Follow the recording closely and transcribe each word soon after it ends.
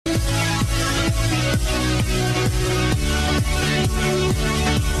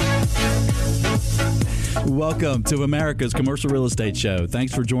Welcome to America's Commercial Real Estate Show.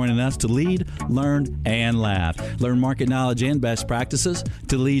 Thanks for joining us to lead, learn, and laugh. Learn market knowledge and best practices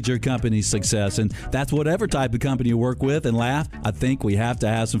to lead your company's success. And that's whatever type of company you work with. And laugh, I think we have to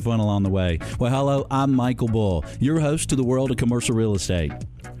have some fun along the way. Well, hello, I'm Michael Bull, your host to the world of commercial real estate.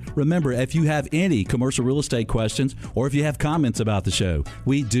 Remember, if you have any commercial real estate questions or if you have comments about the show,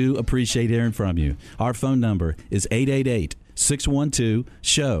 we do appreciate hearing from you. Our phone number is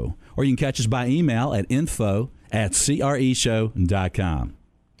 888-612-SHOW, or you can catch us by email at info@creshow.com.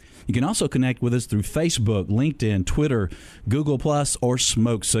 You can also connect with us through Facebook, LinkedIn, Twitter, Google+, or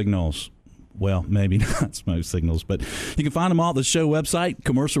Smoke Signals. Well, maybe not Smoke Signals, but you can find them all at the show website,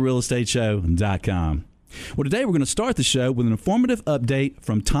 commercialrealestateshow.com. Well, today we're going to start the show with an informative update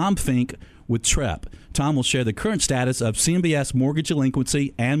from Tom Fink with TREP. Tom will share the current status of CMBS mortgage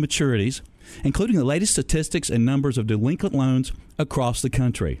delinquency and maturities, including the latest statistics and numbers of delinquent loans across the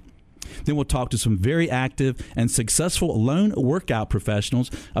country. Then we'll talk to some very active and successful loan workout professionals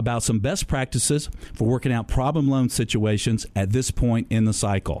about some best practices for working out problem loan situations at this point in the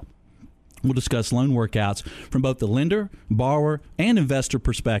cycle. We'll discuss loan workouts from both the lender, borrower, and investor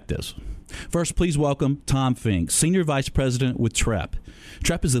perspectives. First, please welcome Tom Fink, Senior Vice President with TREP.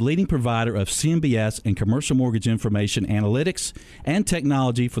 TREP is the leading provider of CMBS and commercial mortgage information analytics and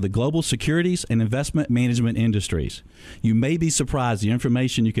technology for the global securities and investment management industries. You may be surprised the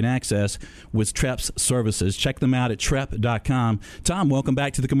information you can access with TREP's services. Check them out at trep.com. Tom, welcome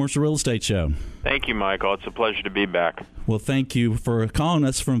back to the Commercial Real Estate Show. Thank you, Michael. It's a pleasure to be back. Well, thank you for calling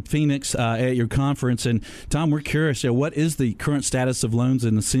us from Phoenix at your conference. And Tom, we're curious, what is the current status of loans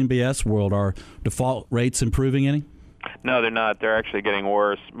in the CMBS world? Are default rates improving any? No, they're not. They're actually getting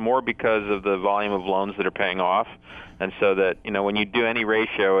worse, more because of the volume of loans that are paying off. And so that, when you do any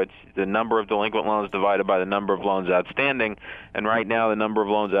ratio, it's the number of delinquent loans divided by the number of loans outstanding. And right now, the number of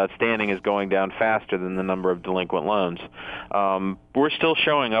loans outstanding is going down faster than the number of delinquent loans. We're still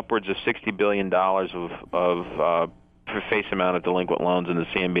showing upwards of $60 billion of face amount of delinquent loans in the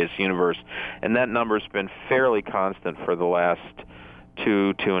CMBS universe. And that number's been fairly constant for the last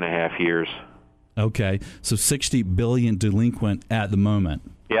 2.5 years. Okay, so $60 billion delinquent at the moment.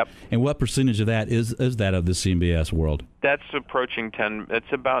 Yep. And what percentage of that is that of the CMBS world? That's approaching 10.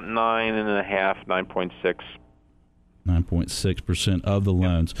 It's about 9.5, 9.6. 9.6% of the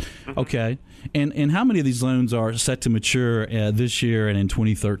loans. Yep. Okay. And how many of these loans are set to mature this year and in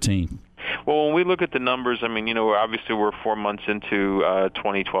 2013? Well, when we look at the numbers, obviously we're 4 months into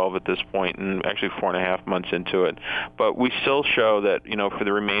 2012 at this point, and actually 4.5 months into it. But we still show that, for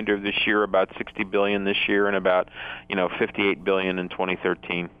the remainder of this year, about $60 billion this year and about, $58 billion in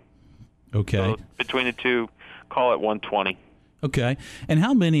 2013. Okay. So between the two, call it 120. Okay. And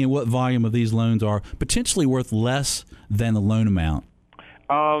how many and what volume of these loans are potentially worth less than the loan amount?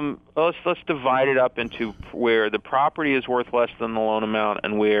 Let's divide it up into where the property is worth less than the loan amount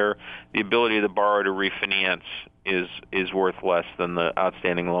and where the ability of the borrower to refinance is worth less than the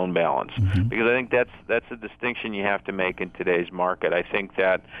outstanding loan balance. Mm-hmm. Because I think that's a distinction you have to make in today's market. I think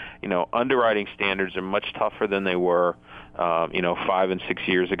that underwriting standards are much tougher than they were 5 and 6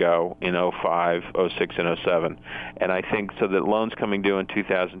 years ago in 05, 06, and 07. And I think so that loans coming due in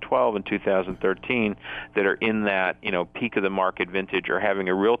 2012 and 2013 that are in that peak of the market vintage are having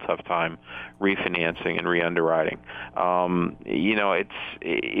a real tough time refinancing and re-underwriting.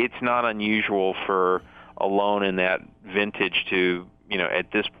 It's not unusual for a loan in that vintage to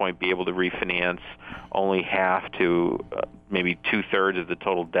at this point be able to refinance only half to maybe 2/3 of the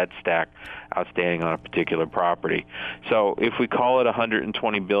total debt stack outstanding on a particular property. So if we call it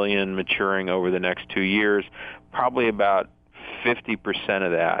 $120 billion maturing over the next 2 years, probably about 50%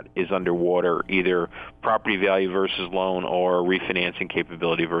 of that is underwater, either property value versus loan or refinancing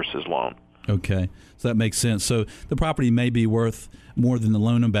capability versus loan. Okay, so that makes sense. So the property may be worth more than the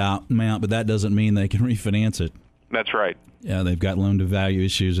loan amount, but that doesn't mean they can refinance it. That's right. Yeah, they've got loan-to-value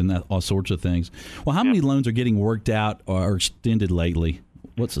issues and all sorts of things. Well, how many loans are getting worked out or extended lately?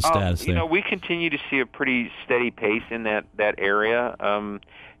 What's the status there? We continue to see a pretty steady pace in that area.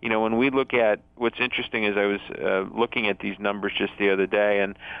 When we look at what's interesting is I was looking at these numbers just the other day,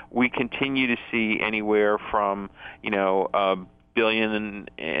 and we continue to see anywhere from $1 billion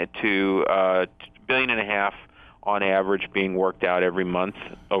to $1.5 billion on average being worked out every month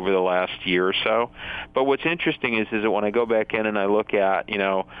over the last year or so. But what's interesting is that when I go back in and I look at,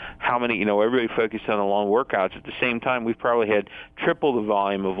 how many, everybody focused on the loan workouts, at the same time we've probably had triple the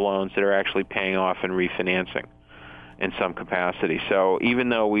volume of loans that are actually paying off and refinancing in some capacity. So even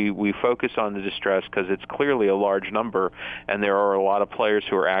though we focus on the distress because it's clearly a large number and there are a lot of players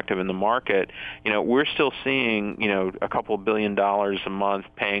who are active in the market, we're still seeing, a couple $1 billion a month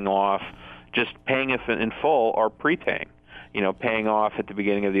paying off just paying it in full or prepaying, paying off at the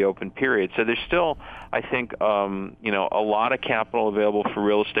beginning of the open period. So there's still, I think, a lot of capital available for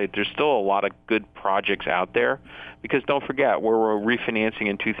real estate. There's still a lot of good projects out there, because don't forget, we're refinancing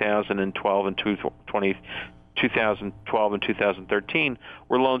in 2012 and 2012 and 2013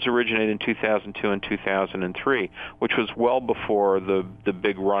 were loans originated in 2002 and 2003, which was well before the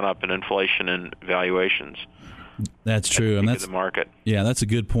big run-up in inflation and valuations. That's true, and that's the market. Yeah, that's a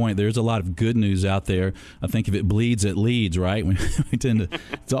good point. There's a lot of good news out there. I think if it bleeds, it leads, right? We tend to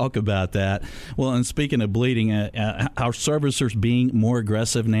talk about that. Well, and speaking of bleeding, are servicers being more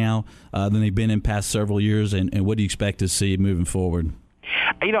aggressive now than they've been in past several years, and what do you expect to see moving forward?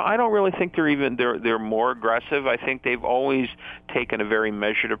 I don't really think they're more aggressive. I think they've always taken a very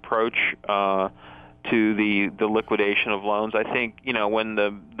measured approach to the liquidation of loans. I think, when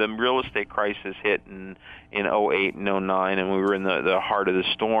the real estate crisis hit in 08 and 09, and we were in the heart of the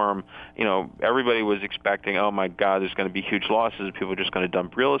storm, everybody was expecting, oh my God, there's going to be huge losses, people are just going to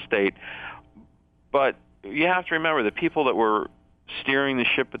dump real estate. But you have to remember, the people that were steering the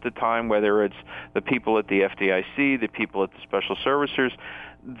ship at the time, whether it's the people at the FDIC, the people at the special servicers,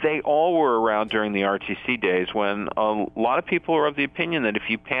 they all were around during the RTC days, when a lot of people are of the opinion that if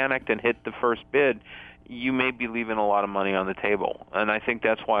you panicked and hit the first bid, you may be leaving a lot of money on the table. And I think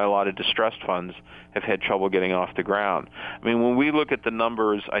that's why a lot of distressed funds have had trouble getting off the ground. I mean, when we look at the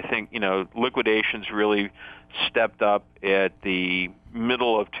numbers, I think, liquidations really stepped up at the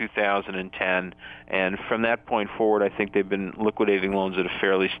middle of 2010, and from that point forward, I think they've been liquidating loans at a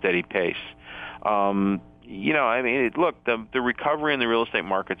fairly steady pace. Look, the recovery in the real estate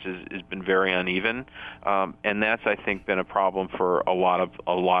markets has been very uneven, and that's, I think, been a problem for a lot of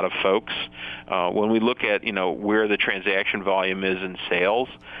folks. When we look at where the transaction volume is in sales,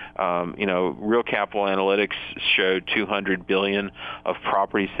 Real Capital Analytics showed $200 billion of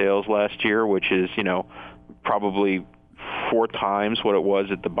property sales last year, which is probably 4 times what it was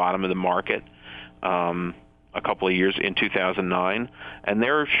at the bottom of the market a couple of years in 2009, and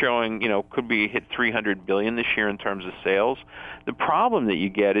they're showing, could be hit $300 billion this year in terms of sales. The problem that you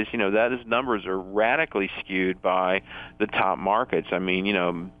get is, that his numbers are radically skewed by the top markets. I mean,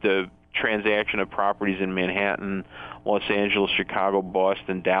 the transaction of properties in Manhattan, Los Angeles, Chicago,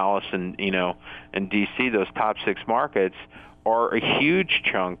 Boston, Dallas, and D.C., those top 6 markets, are a huge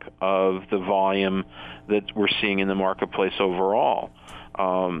chunk of the volume that we're seeing in the marketplace overall.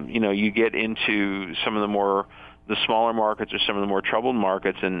 You get into some of the smaller markets or some of the more troubled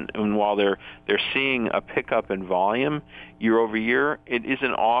markets, and while they're seeing a pickup in volume year over year, it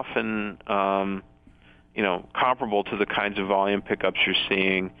isn't often comparable to the kinds of volume pickups you're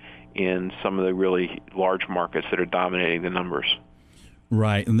seeing in some of the really large markets that are dominating the numbers.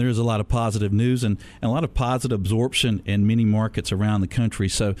 Right, and there's a lot of positive news and a lot of positive absorption in many markets around the country.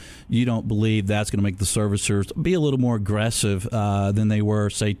 So you don't believe that's going to make the servicers be a little more aggressive than they were,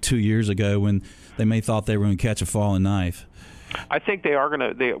 say, 2 years ago when they may thought they were going to catch a falling knife? I think they are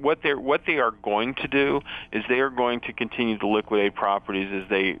going to. What they are going to do is they are going to continue to liquidate properties as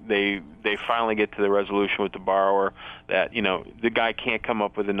they finally get to the resolution with the borrower that the guy can't come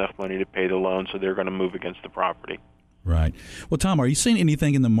up with enough money to pay the loan, so they're going to move against the property. Right. Well, Tom, are you seeing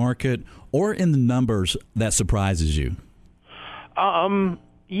anything in the market or in the numbers that surprises you?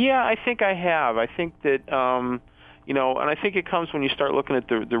 Yeah, I think I have. I think that, and I think it comes when you start looking at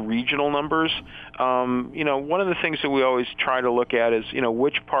the regional numbers. One of the things that we always try to look at is,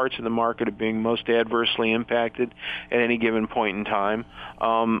 which parts of the market are being most adversely impacted at any given point in time.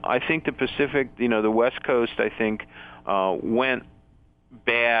 I think the Pacific, the West Coast, I think, went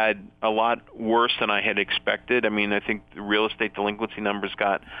bad, a lot worse than I had expected. I mean, I think the real estate delinquency numbers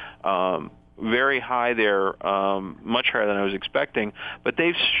got very high there, much higher than I was expecting, but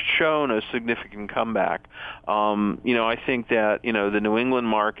they've shown a significant comeback. I think that, the New England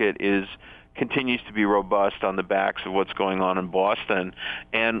market continues to be robust on the backs of what's going on in Boston.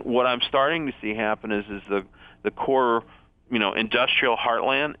 And what I'm starting to see happen is the core, industrial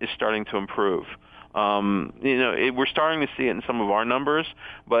heartland is starting to improve. We're starting to see it in some of our numbers,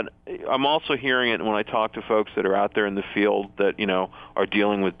 but I'm also hearing it when I talk to folks that are out there in the field that, are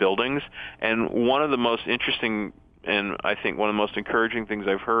dealing with buildings. And one of the most interesting and I think one of the most encouraging things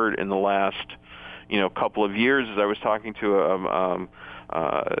I've heard in the last, couple of years is I was talking to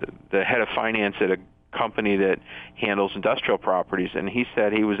the head of finance at a company that handles industrial properties, and he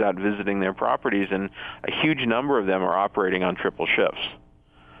said he was out visiting their properties, and a huge number of them are operating on triple shifts.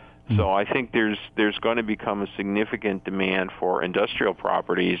 So I think there's going to become a significant demand for industrial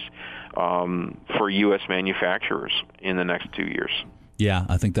properties for U.S. manufacturers in the next 2 years. Yeah,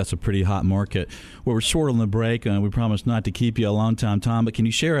 I think that's a pretty hot market. Well, we're short on the break. We promise not to keep you a long time, Tom, but can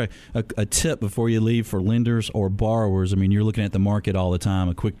you share a tip before you leave for lenders or borrowers? I mean, you're looking at the market all the time.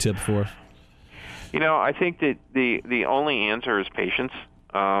 A quick tip for us? I think that the only answer is patience.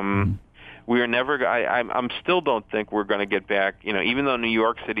 We are never. I'm still don't think we're going to get back. Even though New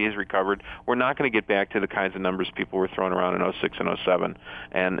York City has recovered, we're not going to get back to the kinds of numbers people were throwing around in 06 and 07.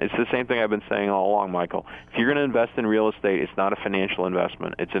 And it's the same thing I've been saying all along, Michael. If you're going to invest in real estate, it's not a financial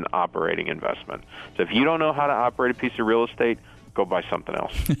investment; it's an operating investment. So if you don't know how to operate a piece of real estate, go buy something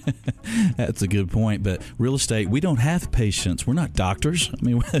else. That's a good point. But real estate, we don't have patience. We're not doctors. I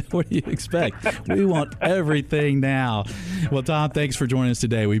mean, what do you expect? We want everything now. Well, Tom, thanks for joining us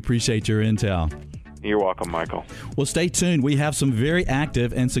today. We appreciate your intel. You're welcome, Michael. Well, stay tuned. We have some very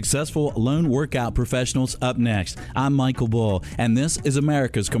active and successful loan workout professionals up next. I'm Michael Bull, and this is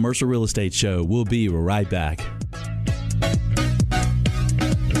America's Commercial Real Estate Show. We'll be right back.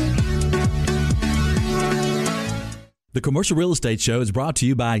 The Commercial Real Estate Show is brought to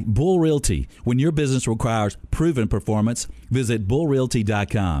you by Bull Realty. When your business requires proven performance, visit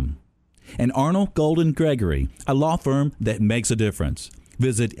bullrealty.com. And Arnold Golden Gregory, a law firm that makes a difference.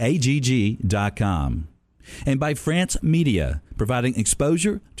 Visit agg.com. And by France Media, providing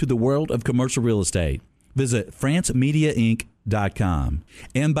exposure to the world of commercial real estate. Visit francemediainc.com.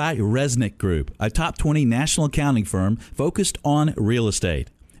 And by Resnick Group, a top 20 national accounting firm focused on real estate.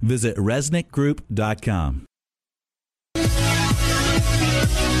 Visit resnickgroup.com.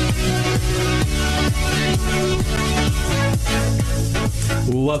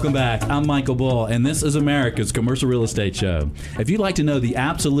 Welcome back. I'm Michael Bull, and this is America's Commercial Real Estate Show. If you'd like to know the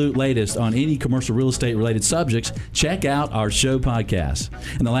absolute latest on any commercial real estate related subjects, check out our show podcast.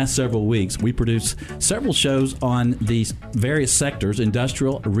 In the last several weeks, we produced several shows on these various sectors: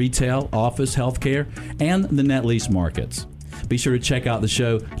 industrial, retail, office, healthcare, and the net lease markets. Be sure to check out the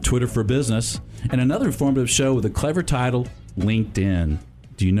show Twitter for Business and another informative show with a clever title, LinkedIn.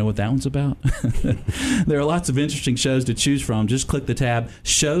 Do you know what that one's about? There are lots of interesting shows to choose from. Just click the tab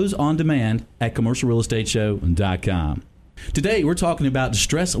Shows on Demand at commercialrealestateshow.com. Today, we're talking about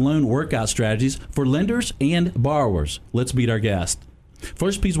distress loan workout strategies for lenders and borrowers. Let's meet our guest.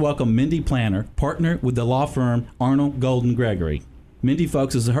 First, please welcome Mindy Planner, partner with the law firm Arnold Golden Gregory. Mindy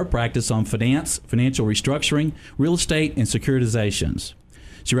focuses her practice on finance, financial restructuring, real estate, and securitizations.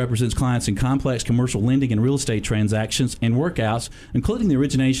 She represents clients in complex commercial lending and real estate transactions and workouts, including the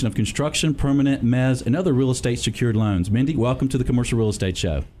origination of construction, permanent, mezz, and other real estate secured loans. Mindy, welcome to the Commercial Real Estate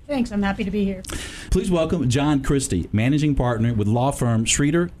Show. Thanks. I'm happy to be here. Please welcome John Christie, managing partner with law firm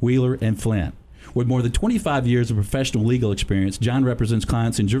Schroeder, Wheeler, and Flint. With more than 25 years of professional legal experience, John represents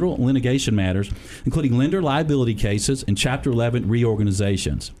clients in general litigation matters, including lender liability cases and Chapter 11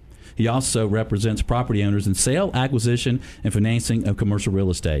 reorganizations. He also represents property owners in sale, acquisition, and financing of commercial real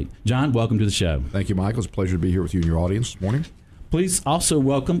estate. John, welcome to the show. Thank you, Michael. It's a pleasure to be here with you and your audience this morning. Please also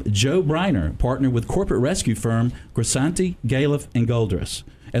welcome Joe Briner, partner with corporate rescue firm Grisanti, Galef, and Goldress.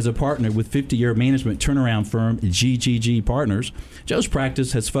 As a partner with 50-year management turnaround firm GGG Partners, Joe's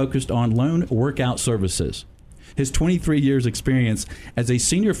practice has focused on loan workout services. His 23 years experience as a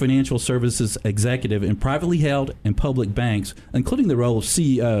senior financial services executive in privately held and public banks, including the role of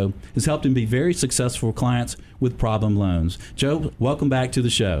CEO, has helped him be very successful for clients with problem loans. Joe, welcome back to the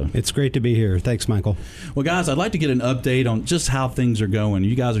show. It's great to be here. Thanks, Michael. Well, guys, I'd like to get an update on just how things are going.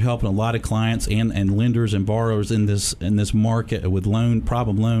 You guys are helping a lot of clients and lenders and borrowers in this market with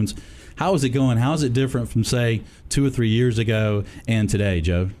problem loans. How is it going? How is it different from, say, 2 or 3 years ago and today,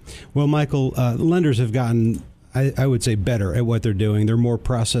 Joe? Well, Michael, lenders have gotten, I would say, better at what they're doing. They're more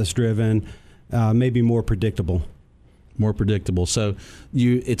process-driven, maybe more predictable. More predictable. So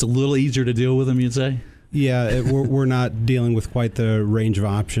it's a little easier to deal with them, you'd say? Yeah, we're not dealing with quite the range of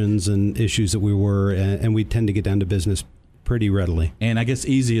options and issues that we were, and we tend to get down to business pretty readily. And I guess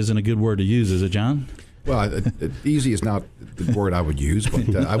easy isn't a good word to use, is it, John? Well, easy is not the word I would use,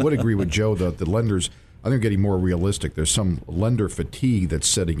 but I would agree with Joe that the lenders, I think, are getting more realistic. There's some lender fatigue that's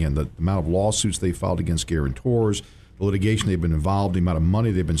setting in. The amount of lawsuits they filed against guarantors, the litigation they've been involved, the amount of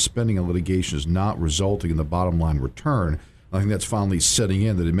money they've been spending on litigation is not resulting in the bottom line return. I think that's finally setting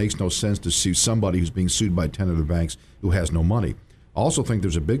in, that it makes no sense to sue somebody who's being sued by 10 other banks who has no money. I also think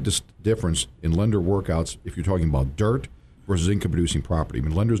there's a big difference in lender workouts if you're talking about dirt versus income-producing property. I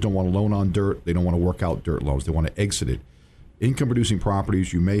mean, lenders don't want to loan on dirt. They don't want to work out dirt loans. They want to exit it. Income-producing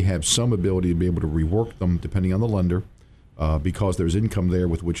properties, you may have some ability to be able to rework them depending on the lender because there's income there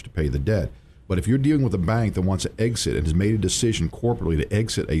with which to pay the debt. But if you're dealing with a bank that wants to exit and has made a decision corporately to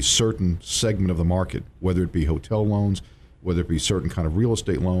exit a certain segment of the market, whether it be hotel loans, whether it be certain kind of real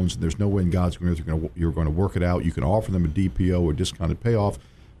estate loans. There's no way in God's green earth you're going to work it out. You can offer them a DPO or discounted payoff,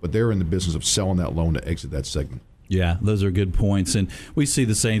 but they're in the business of selling that loan to exit that segment. Yeah, those are good points. And we see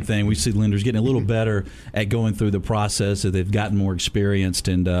the same thing. We see lenders getting a little better at going through the process as they've gotten more experienced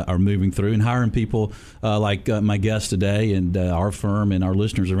and are moving through and hiring people like my guest today and our firm and our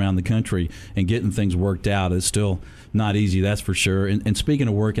listeners around the country and getting things worked out. It's still not easy, that's for sure. And speaking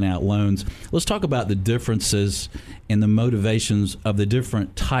of working out loans, let's talk about the differences and the motivations of the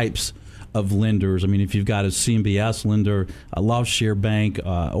different types of lenders. I mean, if you've got a CMBS lender, a loss share bank,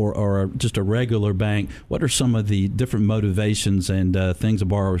 or just a regular bank, what are some of the different motivations and things a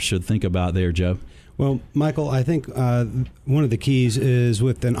borrower should think about there, Joe? Well, Michael, I think one of the keys is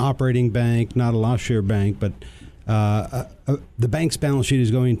with an operating bank, not a loss share bank, but the bank's balance sheet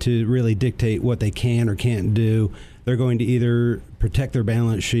is going to really dictate what they can or can't do. They're going to either protect their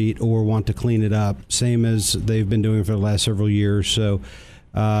balance sheet or want to clean it up, same as they've been doing for the last several years. So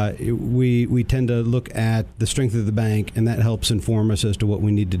we tend to look at the strength of the bank, and that helps inform us as to what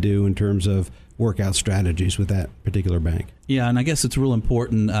we need to do in terms of workout strategies with that particular bank. Yeah, and I guess it's real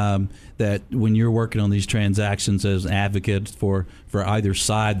important that when you're working on these transactions as an advocate for either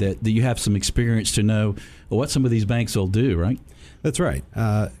side, that you have some experience to know what some of these banks will do, right? That's right.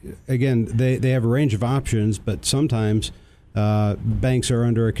 Again, they have a range of options, but sometimes banks are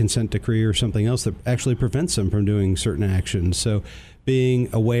under a consent decree or something else that actually prevents them from doing certain actions. So being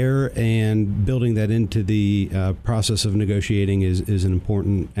aware and building that into the process of negotiating is an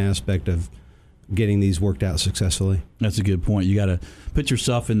important aspect of getting these worked out successfully. That's a good point. You got to put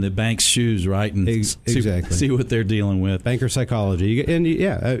yourself in the bank's shoes, right? And exactly. See what they're dealing with. Banker psychology. And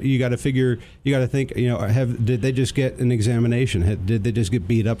you got to figure, you got to think, did they just get an examination? Did they just get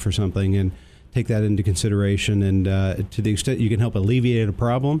beat up for something? And take that into consideration. And to the extent you can help alleviate a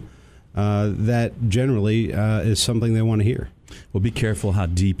problem, that generally is something they want to hear. Well, be careful how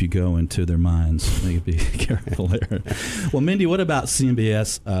deep you go into their minds. Be careful there. Well, Mindy, what about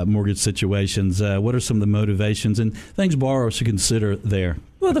CMBS mortgage situations? What are some of the motivations and things borrowers should consider there?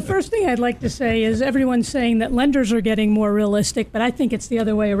 Well, the first thing I'd like to say is everyone's saying that lenders are getting more realistic, but I think it's the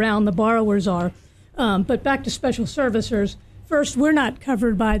other way around. The borrowers are. But back to special servicers. First, we're not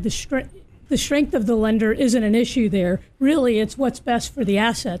covered by the strength of the lender isn't an issue there. Really, it's what's best for the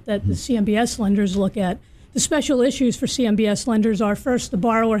asset that the CMBS lenders look at. The special issues for CMBS lenders are, first, the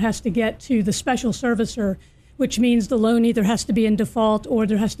borrower has to get to the special servicer, which means the loan either has to be in default or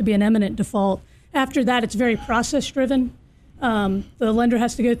there has to be an imminent default. After that, it's very process-driven. The lender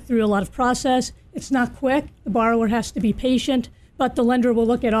has to go through a lot of process. It's not quick. The borrower has to be patient, but the lender will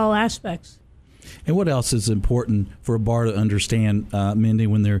look at all aspects. And what else is important for a borrower to understand, Mindy,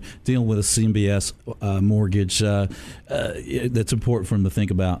 when they're dealing with a CMBS mortgage that's important for them to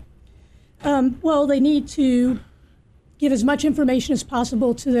think about? Well, they need to give as much information as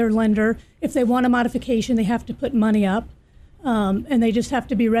possible to their lender. If they want a modification, they have to put money up. And they just have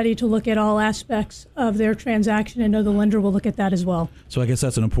to be ready to look at all aspects of their transaction and know the lender will look at that as well. So I guess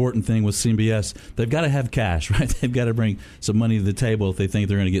that's an important thing with CMBS. They've got to have cash, right? They've got to bring some money to the table if they think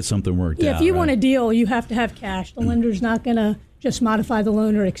they're going to get something worked out. Yeah, if you want a deal, you have to have cash. The lender's not going to just modify the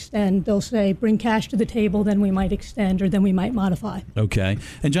loan or extend. They'll say, bring cash to the table, then we might extend, or then we might modify. Okay.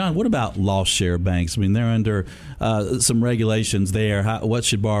 And John, what about loss share banks? I mean, they're under some regulations there. What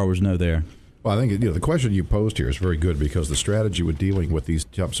should borrowers know there? Well, I think the question you posed here is very good because the strategy with dealing with these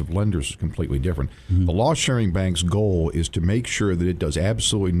types of lenders is completely different. Mm-hmm. The loss sharing bank's goal is to make sure that it does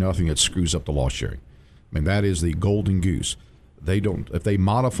absolutely nothing that screws up the loss sharing. I mean, that is the golden goose. If they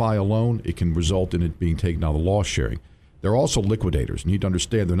modify a loan, it can result in it being taken out of the loss sharing. They're also liquidators. You need to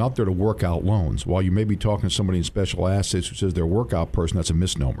understand they're not there to work out loans. While you may be talking to somebody in special assets who says they're a workout person, that's a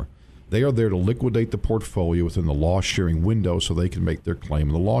misnomer. They are there to liquidate the portfolio within the loss sharing window so they can make their claim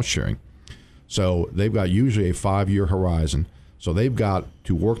in the loss sharing. So they've got usually a 5-year horizon. So they've got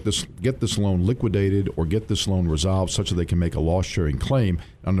to get this loan liquidated or get this loan resolved such that they can make a loss sharing claim.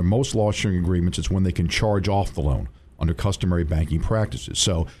 Under most loss sharing agreements, it's when they can charge off the loan under customary banking practices.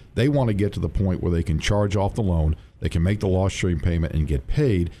 So they want to get to the point where they can charge off the loan, they can make the loss sharing payment and get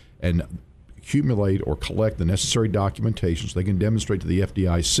paid and accumulate or collect the necessary documentation so they can demonstrate to the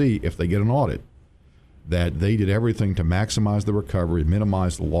FDIC if they get an audit that they did everything to maximize the recovery,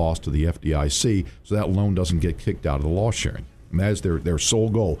 minimize the loss to the FDIC so that loan doesn't get kicked out of the loss sharing. And that is their sole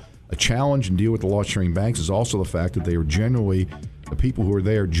goal. A challenge in dealing with the loss sharing banks is also the fact that they are generally, the people who are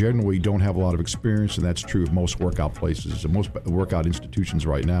there generally don't have a lot of experience, and that's true of most workout places. And most workout institutions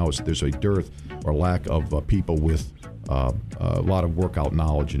right now is there's a dearth or lack of people with a lot of workout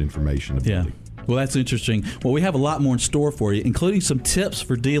knowledge and information ability. Yeah. Well, that's interesting. Well, we have a lot more in store for you, including some tips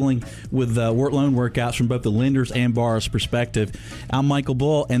for dealing with loan workouts from both the lender's and borrower's perspective. I'm Michael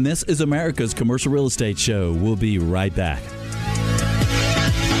Bull, and this is America's Commercial Real Estate Show. We'll be right back.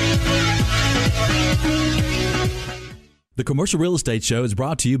 The Commercial Real Estate Show is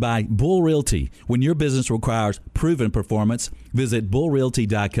brought to you by Bull Realty. When your business requires proven performance, visit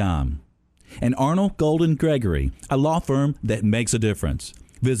bullrealty.com. And Arnold Golden Gregory, a law firm that makes a difference.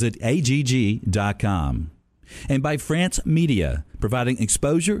 Visit agg.com. And by France Media, providing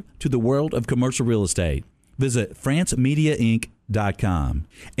exposure to the world of commercial real estate. Visit francemediainc.com.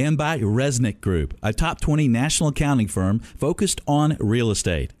 And by Resnick Group, a top 20 national accounting firm focused on real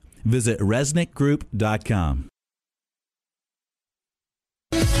estate. Visit resnickgroup.com.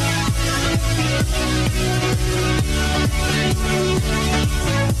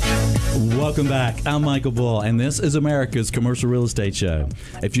 Welcome back. I'm Michael Bull, and this is America's Commercial Real Estate Show.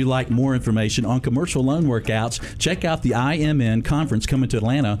 If you'd like more information on commercial loan workouts, check out the IMN conference coming to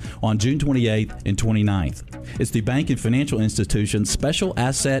Atlanta on June 28th and 29th. It's the Bank and Financial Institutions Special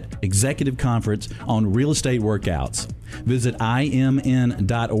Asset Executive Conference on Real Estate Workouts. Visit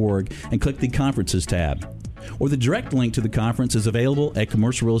imn.org and click the Conferences tab. Or the direct link to the conference is available at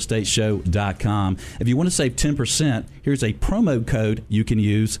commercialrealestateshow.com. If you want to save 10%, here's a promo code you can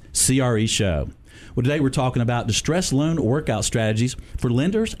use, CRE Show. Well, today we're talking about distressed loan workout strategies for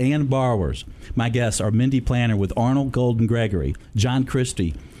lenders and borrowers. My guests are Mindy Planner with Arnold Golden Gregory, John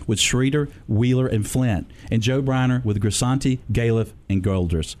Christie with Schroeder, Wheeler, and Flint, and Joe Briner with Grisanti, Galef, and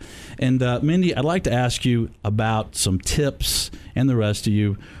Golders. And Mindy, I'd like to ask you about some tips, and the rest of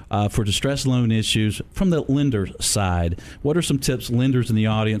you, for distressed loan issues from the lender side. What are some tips lenders in the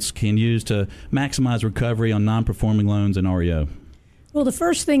audience can use to maximize recovery on non-performing loans and REO? Well, the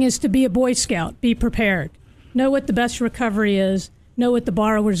first thing is to be a Boy Scout. Be prepared. Know what the best recovery is. Know what the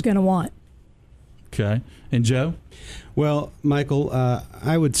borrower is going to want. Okay. And Joe? Well, Michael,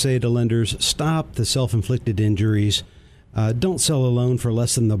 I would say to lenders, stop the self-inflicted injuries. Don't sell a loan for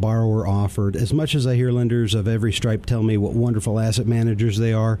less than the borrower offered. As much as I hear lenders of every stripe tell me what wonderful asset managers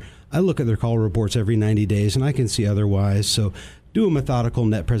they are, I look at their call reports every 90 days, and I can see otherwise. So do a methodical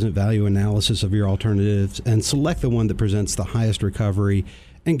net present value analysis of your alternatives and select the one that presents the highest recovery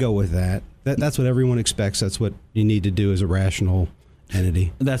and go with that. That's what everyone expects. That's what you need to do as a rational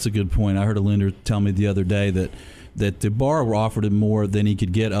entity. That's a good point. I heard a lender tell me the other day that the borrower offered him more than he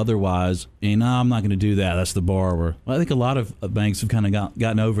could get otherwise. And no, I'm not going to do that. That's the borrower. Well, I think a lot of banks have kind of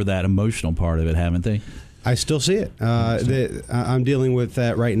gotten over that emotional part of it, haven't they? I still see it. I'm dealing with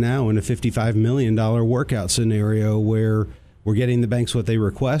that right now in a $55 million workout scenario where we're getting the banks what they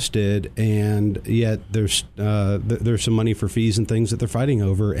requested, and yet there's some money for fees and things that they're fighting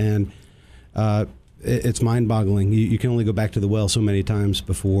over. And it's mind-boggling. You can only go back to the well so many times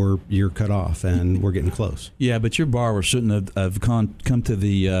before you're cut off, and we're getting close. Yeah, but your borrower shouldn't have come to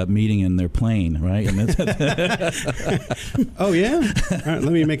the meeting in their plane, right? I mean, oh, yeah? All right,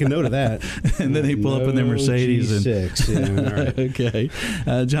 let me make a note of that. And then they pull up in their Mercedes. G6, yeah, all right. Okay.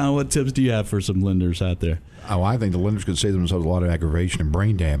 John, what tips do you have for some lenders out there? Oh, I think the lenders could save themselves a lot of aggravation and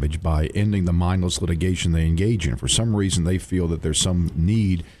brain damage by ending the mindless litigation they engage in. For some reason, they feel that there's some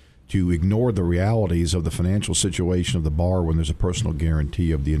need to ignore the realities of the financial situation of the borrower when there's a personal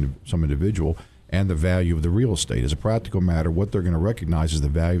guarantee of some individual and the value of the real estate. As a practical matter, what they're going to recognize is the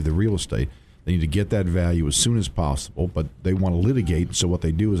value of the real estate. They need to get that value as soon as possible, but they want to litigate. So what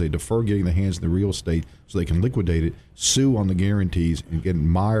they do is they defer getting the hands of the real estate so they can liquidate it, sue on the guarantees, and get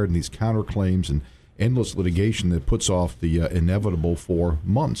mired in these counterclaims and endless litigation that puts off the inevitable for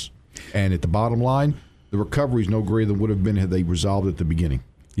months. And at the bottom line, the recovery is no greater than would have been had they resolved it at the beginning.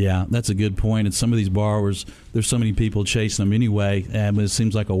 Yeah, that's a good point. And some of these borrowers, there's so many people chasing them anyway, and it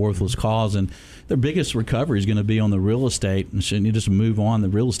seems like a worthless cause. And their biggest recovery is going to be on the real estate. And shouldn't you just move on the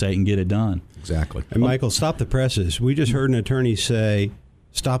real estate and get it done? Exactly. And Michael, stop the presses. We just heard an attorney say,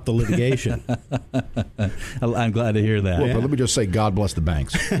 stop the litigation. I'm glad to hear that. Well, but let me just say, God bless the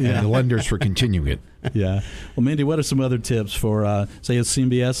banks and the lenders for continuing it. Yeah. Well, Mindy, what are some other tips for, say, a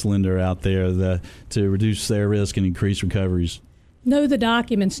CMBS lender out there to reduce their risk and increase recoveries? Know the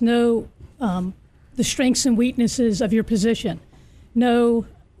documents. Know the strengths and weaknesses of your position. Know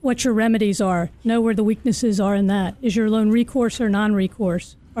what your remedies are. Know where the weaknesses are in that. Is your loan recourse or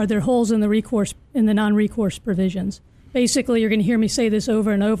non-recourse? Are there holes in the non-recourse provisions? Basically, you're going to hear me say this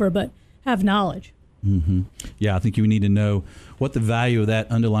over and over, but have knowledge. Mm-hmm. Yeah, I think you need to know what the value of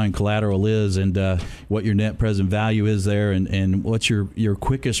that underlying collateral is and what your net present value is there and what's your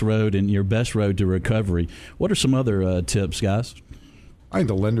quickest road and your best road to recovery. What are some other tips, guys? I think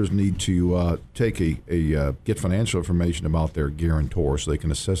the lenders need to take get financial information about their guarantor so they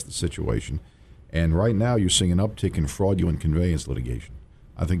can assess the situation And right now you're seeing an uptick in fraudulent conveyance litigation.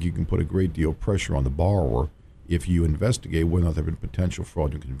 I think you can put a great deal of pressure on the borrower if you investigate whether or not there have been potential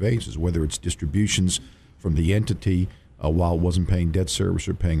fraudulent conveyances, whether it's distributions from the entity while it wasn't paying debt service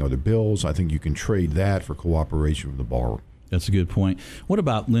or paying other bills. I think you can trade that for cooperation from the borrower. That's a good point. What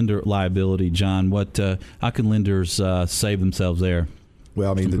about lender liability, John? How can lenders save themselves there?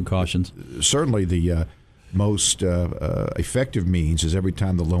 Well, I mean, precautions. Certainly the most effective means is every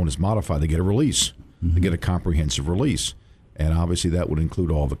time the loan is modified, they get a release. They get a comprehensive release. And obviously that would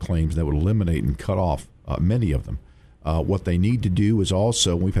include all the claims. That would eliminate and cut off many of them. What they need to do is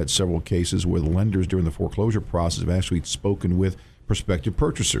also, we've had several cases where the lenders during the foreclosure process have actually spoken with prospective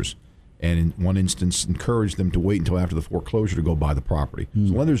purchasers, and in one instance encouraged them to wait until after the foreclosure to go buy the property.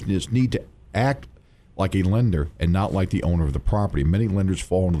 So lenders just need to act like a lender and not like the owner of the property. Many lenders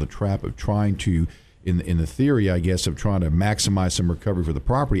fall into the trap of trying to, in the theory, I guess, of trying to maximize some recovery for the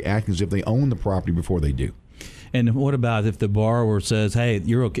property, acting as if they own the property before they do. And what about if the borrower says, hey,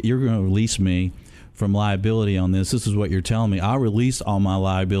 you're going to release me from liability on this. This is what you're telling me. I'll release all my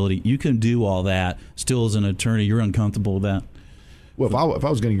liability. You can do all that. Still, as an attorney, you're uncomfortable with that? Well, if I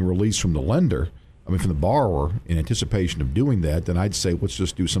was getting a release from the lender, from the borrower, in anticipation of doing that, then I'd say let's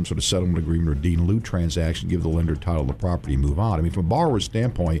just do some sort of settlement agreement or deed in lieu transaction, give the lender title of the property, and move on. I mean, from a borrower's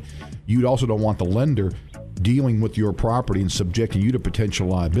standpoint, you also don't want the lender dealing with your property and subjecting you to potential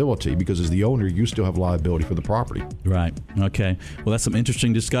liability, because as the owner, you still have liability for the property. Right. Okay. Well, that's some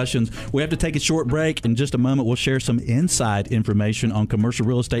interesting discussions. We have to take a short break. In just a moment, we'll share some inside information on commercial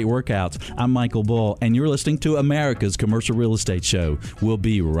real estate workouts. I'm Michael Bull, and you're listening to America's Commercial Real Estate Show. We'll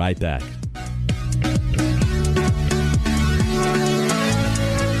be right back.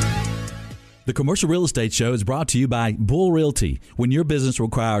 The Commercial Real Estate Show is brought to you by Bull Realty. When your business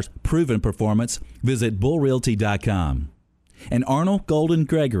requires proven performance, visit bullrealty.com. And Arnold Golden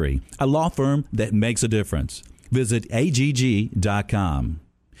Gregory, a law firm that makes a difference. Visit agg.com.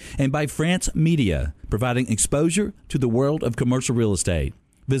 And by France Media, providing exposure to the world of commercial real estate.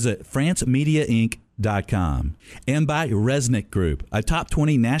 Visit francemediainc.com. And by Resnick Group, a top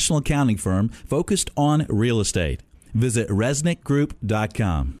 20 national accounting firm focused on real estate. Visit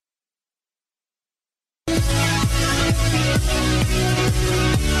resnickgroup.com.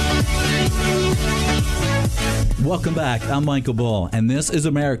 Welcome back. I'm Michael Bull, and this is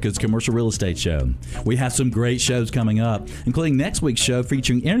America's Commercial Real Estate Show. We have some great shows coming up, including next week's show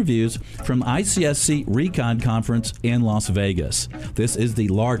featuring interviews from ICSC Recon Conference in Las Vegas. This is the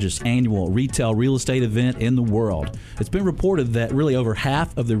largest annual retail real estate event in the world. It's been reported that really over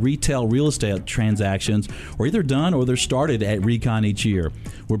half of the retail real estate transactions are either done or they're started at Recon each year.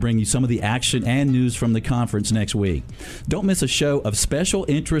 We'll bring you some of the action and news from the conference next week. Don't miss a show of special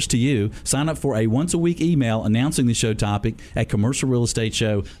interest to you. Sign up for a once-a-week email announcing the show topic at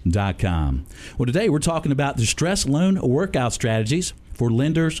commercialrealestateshow.com. Well, today we're talking about distressed loan workout strategies for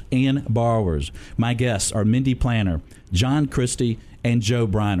lenders and borrowers. My guests are Mindy Planner, John Christie, and Joe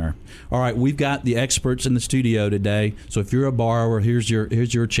Briner. All right, we've got the experts in the studio today. So if you're a borrower, here's your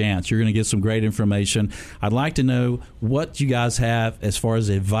chance. You're going to get some great information. I'd like to know what you guys have as far as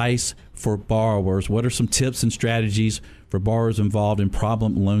advice for borrowers. What are some tips and strategies for borrowers involved in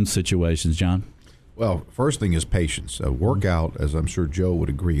problem loan situations, John? Well, first thing is patience. A workout, as I'm sure Joe would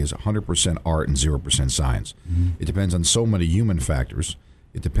agree, is 100% art and 0% science. It depends on so many human factors.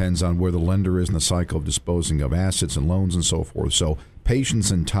 It depends on where the lender is in the cycle of disposing of assets and loans and so forth. So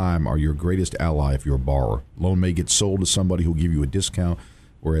patience and time are your greatest ally if you're a borrower. Loan may get sold to somebody who'll give you a discount,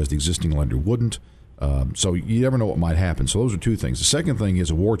 whereas the existing lender wouldn't. So you never know what might happen. So those are two things. The second thing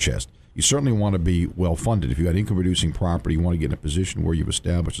is a war chest. You certainly want to be well-funded. If you've got income-producing property, you want to get in a position where you've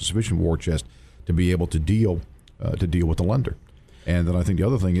established a sufficient war chest to be able to deal with the lender. And then I think the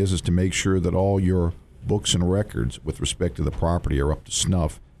other thing is to make sure that all your books and records with respect to the property are up to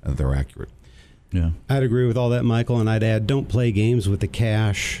snuff and they're accurate. Yeah, I'd agree with all that, Michael, and I'd add, don't play games with the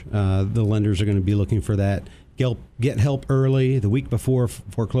cash. The lenders are going to be looking for that. Get help early. The week before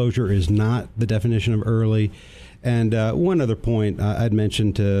foreclosure is not the definition of early. And one other point I'd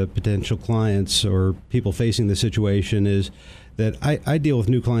mention to potential clients or people facing the situation is that I deal with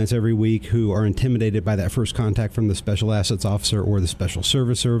new clients every week who are intimidated by that first contact from the special assets officer or the special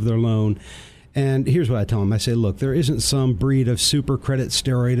servicer of their loan. And here's what I tell them. I say, look, there isn't some breed of super credit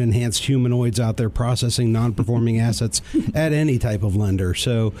steroid enhanced humanoids out there processing non-performing assets at any type of lender.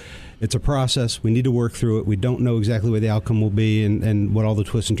 So it's a process. We need to work through it. We don't know exactly what the outcome will be and what all the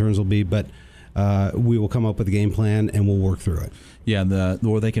twists and turns will be, but we will come up with a game plan and we'll work through it. Yeah,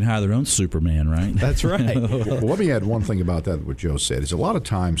 or they can hire their own Superman, right? That's right. Well, let me add one thing about that, what Joe said, is a lot of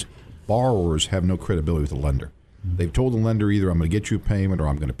times borrowers have no credibility with the lender. They've told the lender either I'm going to get you a payment or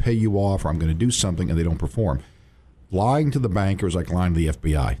I'm going to pay you off or I'm going to do something, and they don't perform. Lying to the banker is like lying to the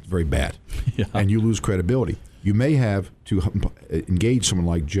FBI. It's very bad. Yeah. And you lose credibility. You may have to engage someone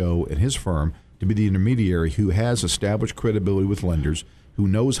like Joe and his firm to be the intermediary who has established credibility with lenders, who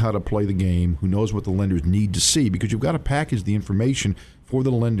knows how to play the game, who knows what the lenders need to see, because you've got to package the information for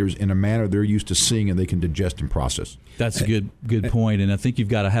the lenders in a manner they're used to seeing and they can digest and process. That's a good point, and I think you've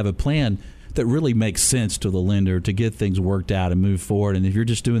got to have a plan that really makes sense to the lender to get things worked out and move forward. And if you're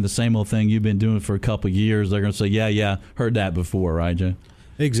just doing the same old thing you've been doing for a couple of years, they're going to say, yeah, heard that before, right, Joe?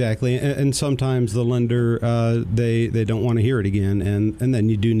 Exactly, and sometimes the lender, they don't want to hear it again, and then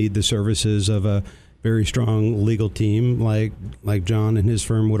you do need the services of a very strong legal team like John and his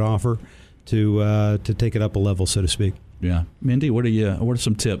firm would offer to take it up a level, so to speak. Yeah, Mindy, what are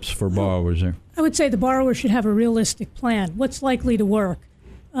some tips for borrowers there? I would say the borrower should have a realistic plan. What's likely to work?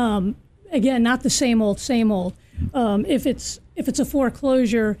 Again, not the same old. If it's a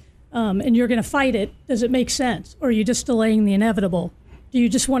foreclosure and you're going to fight it, does it make sense? Or are you just delaying the inevitable? Do you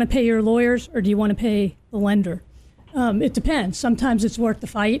just want to pay your lawyers or do you want to pay the lender? It depends. Sometimes it's worth the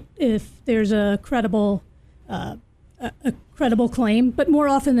fight if there's a credible claim, but more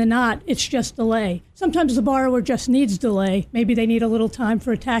often than not, it's just delay. Sometimes the borrower just needs delay. Maybe they need a little time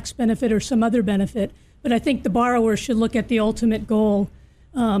for a tax benefit or some other benefit. But I think the borrower should look at the ultimate goal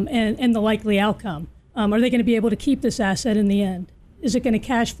and the likely outcome. Are they going to be able to keep this asset in the end? Is it going to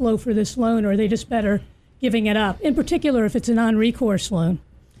cash flow for this loan, or are they just better giving it up? In particular, if it's a non-recourse loan,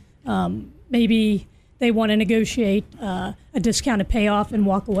 maybe they want to negotiate a discounted payoff and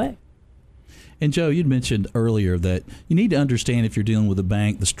walk away. And Joe, you'd mentioned earlier that you need to understand, if you're dealing with a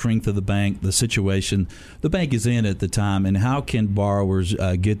bank, the strength of the bank, the situation the bank is in at the time, and how can borrowers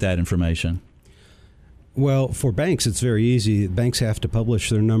get that information? Well, for banks, it's very easy. Banks have to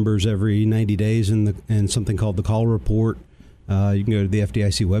publish their numbers every 90 days in something called the call report. You can go to the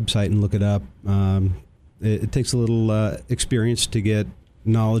FDIC website and look it up. It takes a little experience to get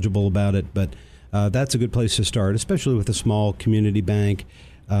knowledgeable about it, but that's a good place to start, especially with a small community bank.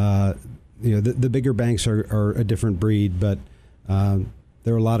 The bigger banks are a different breed, but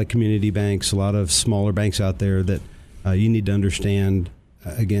there are a lot of community banks, a lot of smaller banks out there that you need to understand,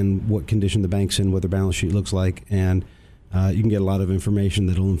 again, what condition the bank's in, what their balance sheet looks like, and you can get a lot of information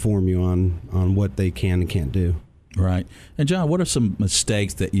that will inform you on what they can and can't do. Right. And John, what are some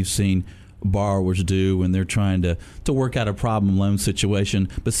mistakes that you've seen borrowers do when they're trying to work out a problem loan situation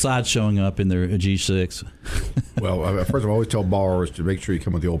besides showing up in their G6? Well, first of all, I always tell borrowers to make sure you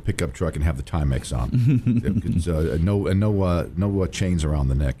come with the old pickup truck and have the Timex on. No chains around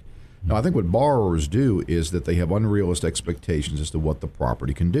the neck. Now, I think what borrowers do is that they have unrealistic expectations as to what the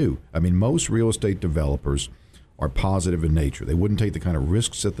property can do. I mean, most real estate developers are positive in nature. They wouldn't take the kind of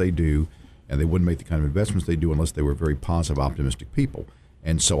risks that they do, and they wouldn't make the kind of investments they do unless they were very positive, optimistic people.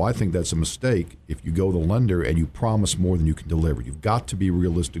 And so I think that's a mistake if you go to the lender and you promise more than you can deliver. You've got to be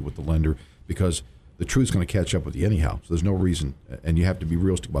realistic with the lender, because the truth's going to catch up with you anyhow. So there's no reason, and you have to be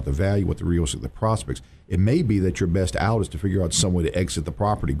realistic about the value, what the realistic, the prospects. It may be that your best out is to figure out some way to exit the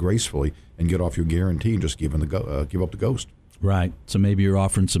property gracefully and get off your guarantee and just give up the ghost. Right. So maybe you're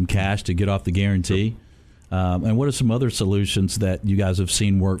offering some cash to get off the guarantee. Sure. And what are some other solutions that you guys have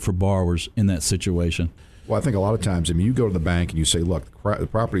seen work for borrowers in that situation? Well, I think a lot of times, you go to the bank and you say, look, the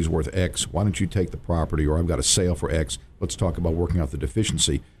property is worth X. Why don't you take the property? Or I've got a sale for X. Let's talk about working out the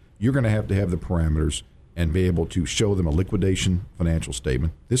deficiency. You're going to have the parameters and be able to show them a liquidation financial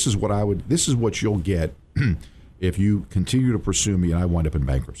statement. This is what you'll get if you continue to pursue me and I wind up in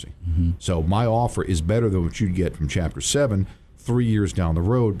bankruptcy. Mm-hmm. So my offer is better than what you'd get from Chapter 7 3 years down the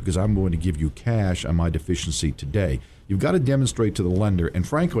road, because I'm going to give you cash on my deficiency today. You've got to demonstrate to the lender, and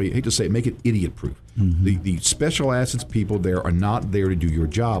frankly, I hate to say it, make it idiot-proof. Mm-hmm. The special assets people there are not there to do your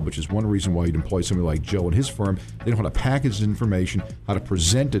job, which is one reason why you'd employ somebody like Joe and his firm. They know how to package the information, how to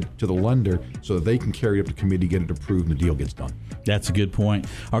present it to the lender so that they can carry it up to committee, get it approved, and the deal gets done. That's a good point.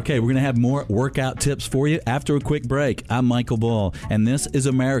 Okay, we're going to have more workout tips for you after a quick break. I'm Michael Ball, and this is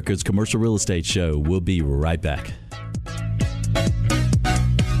America's Commercial Real Estate Show. We'll be right back.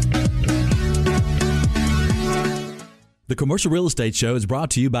 The Commercial Real Estate Show is brought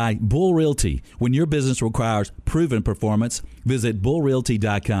to you by Bull Realty. When your business requires proven performance, visit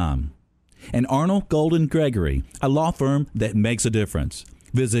bullrealty.com. And Arnold Golden Gregory, a law firm that makes a difference.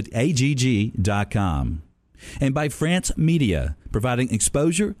 Visit agg.com. And by France Media, providing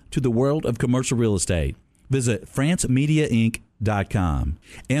exposure to the world of commercial real estate. Visit francemediainc.com.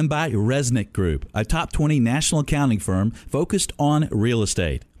 And by Resnick Group, a top 20 national accounting firm focused on real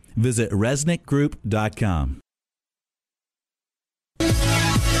estate. Visit resnickgroup.com.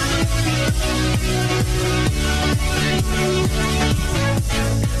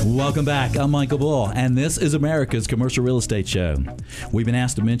 Welcome back. I'm Michael Bull, and this is America's Commercial Real Estate Show. We've been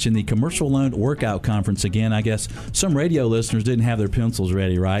asked to mention the Commercial Loan Workout Conference again. I guess some radio listeners didn't have their pencils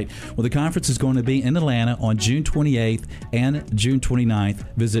ready, right? Well, the conference is going to be in Atlanta on June 28th and June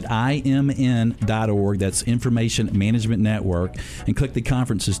 29th. Visit IMN.org, that's Information Management Network, and click the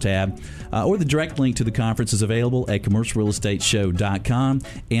Conferences tab. Or the direct link to the conference is available at commercialrealestateshow.com.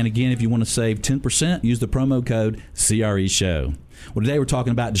 And again, if you want to save 10%, use the promo code CRE Show. Well, today we're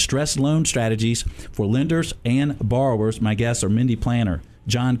talking about distressed loan strategies for lenders and borrowers. My guests are Mindy Planner,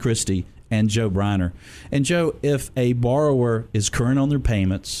 John Christie, and Joe Briner. And Joe, if a borrower is current on their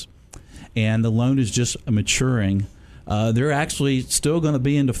payments and the loan is just maturing, they're actually still going to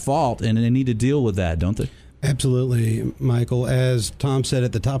be in default, and they need to deal with that, don't they? Absolutely, Michael. As Tom said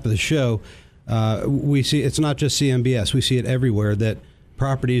at the top of the show, we see it's not just CMBS. We see it everywhere that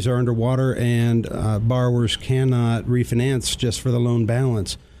properties are underwater and borrowers cannot refinance just for the loan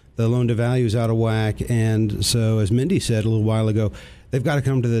balance. The loan to value is out of whack. And so, as Mindy said a little while ago, they've got to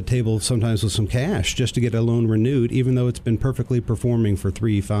come to the table sometimes with some cash just to get a loan renewed, even though it's been perfectly performing for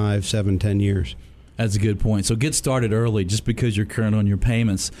 3, 5, 7, 10 years. That's a good point. So get started early. Just because you're current on your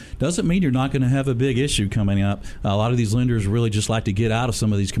payments doesn't mean you're not going to have a big issue coming up. A lot of these lenders really just like to get out of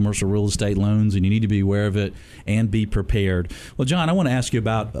some of these commercial real estate loans, and you need to be aware of it and be prepared. Well, John, I want to ask you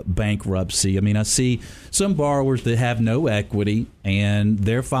about bankruptcy. I mean, I see some borrowers that have no equity, and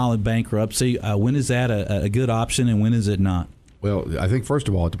they're filing bankruptcy. When is that a good option, and when is it not? Well, I think, first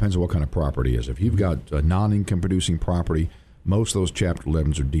of all, it depends on what kind of property it is. If you've got a non-income producing property, most of those Chapter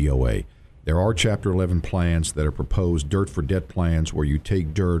 11s are DOA. There are Chapter 11 plans that are proposed, dirt for debt plans, where you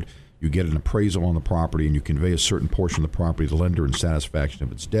take dirt, you get an appraisal on the property, and you convey a certain portion of the property to the lender in satisfaction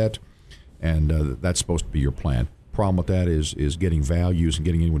of its debt, and that's supposed to be your plan. Problem with that is getting values and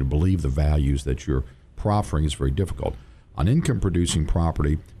getting anyone to believe the values that you're proffering is very difficult. On income-producing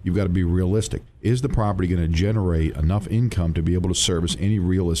property, you've got to be realistic. Is the property going to generate enough income to be able to service any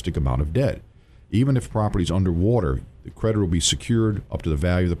realistic amount of debt? Even if property is underwater, the creditor will be secured up to the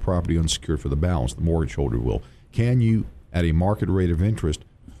value of the property, unsecured for the balance. The mortgage holder will. Can you, at a market rate of interest,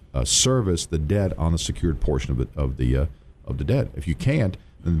 service the debt on the secured portion of the debt? If you can't,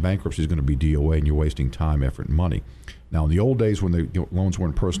 then bankruptcy is going to be DOA, and you're wasting time, effort, and money. Now, in the old days when the loans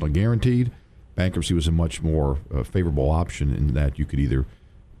weren't personal guaranteed, bankruptcy was a much more favorable option in that you could either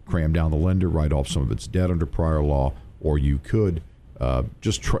cram down the lender, write off some of its debt under prior law, or you could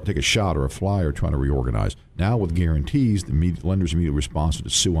just take a shot or a flyer trying to reorganize. Now with guarantees, the lender's immediately responsible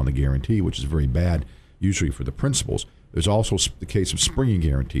to sue on the guarantee, which is very bad, usually for the principals. There's also the case of springing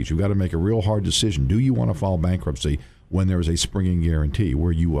guarantees. You've got to make a real hard decision. Do you want to file bankruptcy when there is a springing guarantee,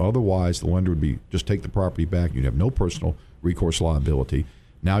 where you otherwise the lender would be just take the property back, you'd have no personal recourse liability.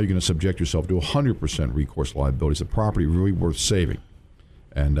 Now you're going to subject yourself to 100% recourse liability. Is the property really worth saving?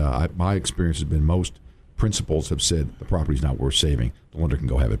 And my experience has been most principals have said the property's not worth saving. The lender can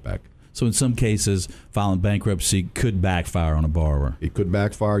go have it back. So in some cases, filing bankruptcy could backfire on a borrower. It could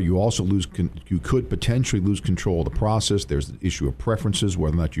backfire. You also you could potentially lose control of the process. There's the issue of preferences,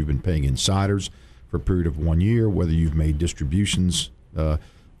 whether or not you've been paying insiders for a period of 1 year, whether you've made distributions to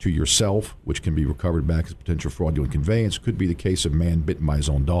yourself, which can be recovered back as potential fraudulent conveyance. Could be the case of man bitten by his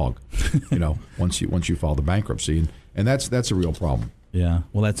own dog. Once you file the bankruptcy, and that's a real problem. Yeah,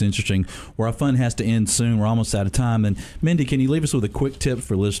 well, that's interesting. Well, our fun has to end soon. We're almost out of time. And Mindy, can you leave us with a quick tip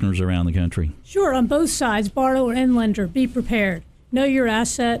for listeners around the country? Sure. On both sides, borrower and lender, be prepared. Know your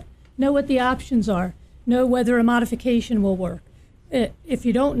asset. Know what the options are. Know whether a modification will work. If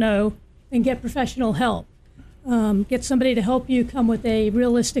you don't know, then get professional help. Get somebody to help you come with a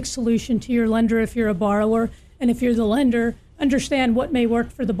realistic solution to your lender if you're a borrower. And if you're the lender, understand what may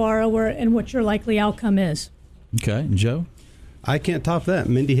work for the borrower and what your likely outcome is. Okay. And Joe? I can't top that.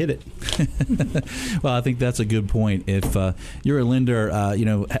 Mindy hit it. Well, I think that's a good point. If you're a lender,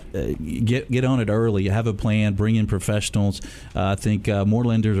 get on it early. Have a plan. Bring in professionals. I think more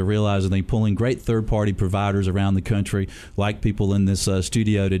lenders are realizing they pull in great third-party providers around the country, like people in this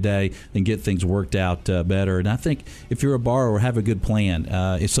studio today, and get things worked out better. And I think if you're a borrower, have a good plan.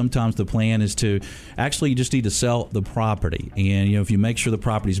 If sometimes the plan is to actually you just need to sell the property, and if you make sure the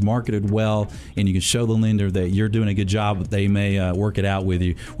property's marketed well, and you can show the lender that you're doing a good job, they may work it out with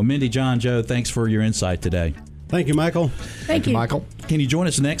you. Well, Mindy, John, Joe, thanks for your insight today. Thank you, Michael. Thank you, Michael. Can you join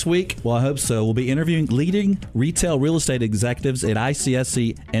us next week? Well, I hope so. We'll be interviewing leading retail real estate executives at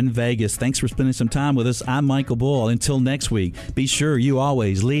ICSC in Vegas. Thanks for spending some time with us. I'm Michael Bull. Until next week, be sure you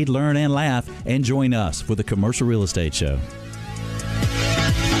always lead, learn, and laugh, and join us for the Commercial Real Estate Show.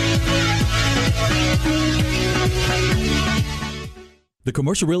 The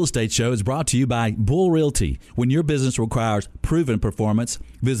Commercial Real Estate Show is brought to you by Bull Realty. When your business requires proven performance,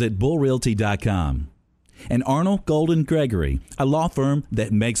 visit bullrealty.com. And Arnold Golden Gregory, a law firm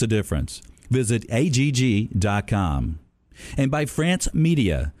that makes a difference. Visit agg.com. And by France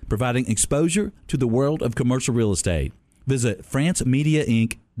Media, providing exposure to the world of commercial real estate. Visit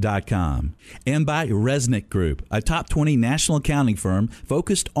francemediainc.com. And by Resnick Group, a top 20 national accounting firm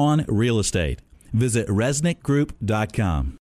focused on real estate. Visit resnickgroup.com.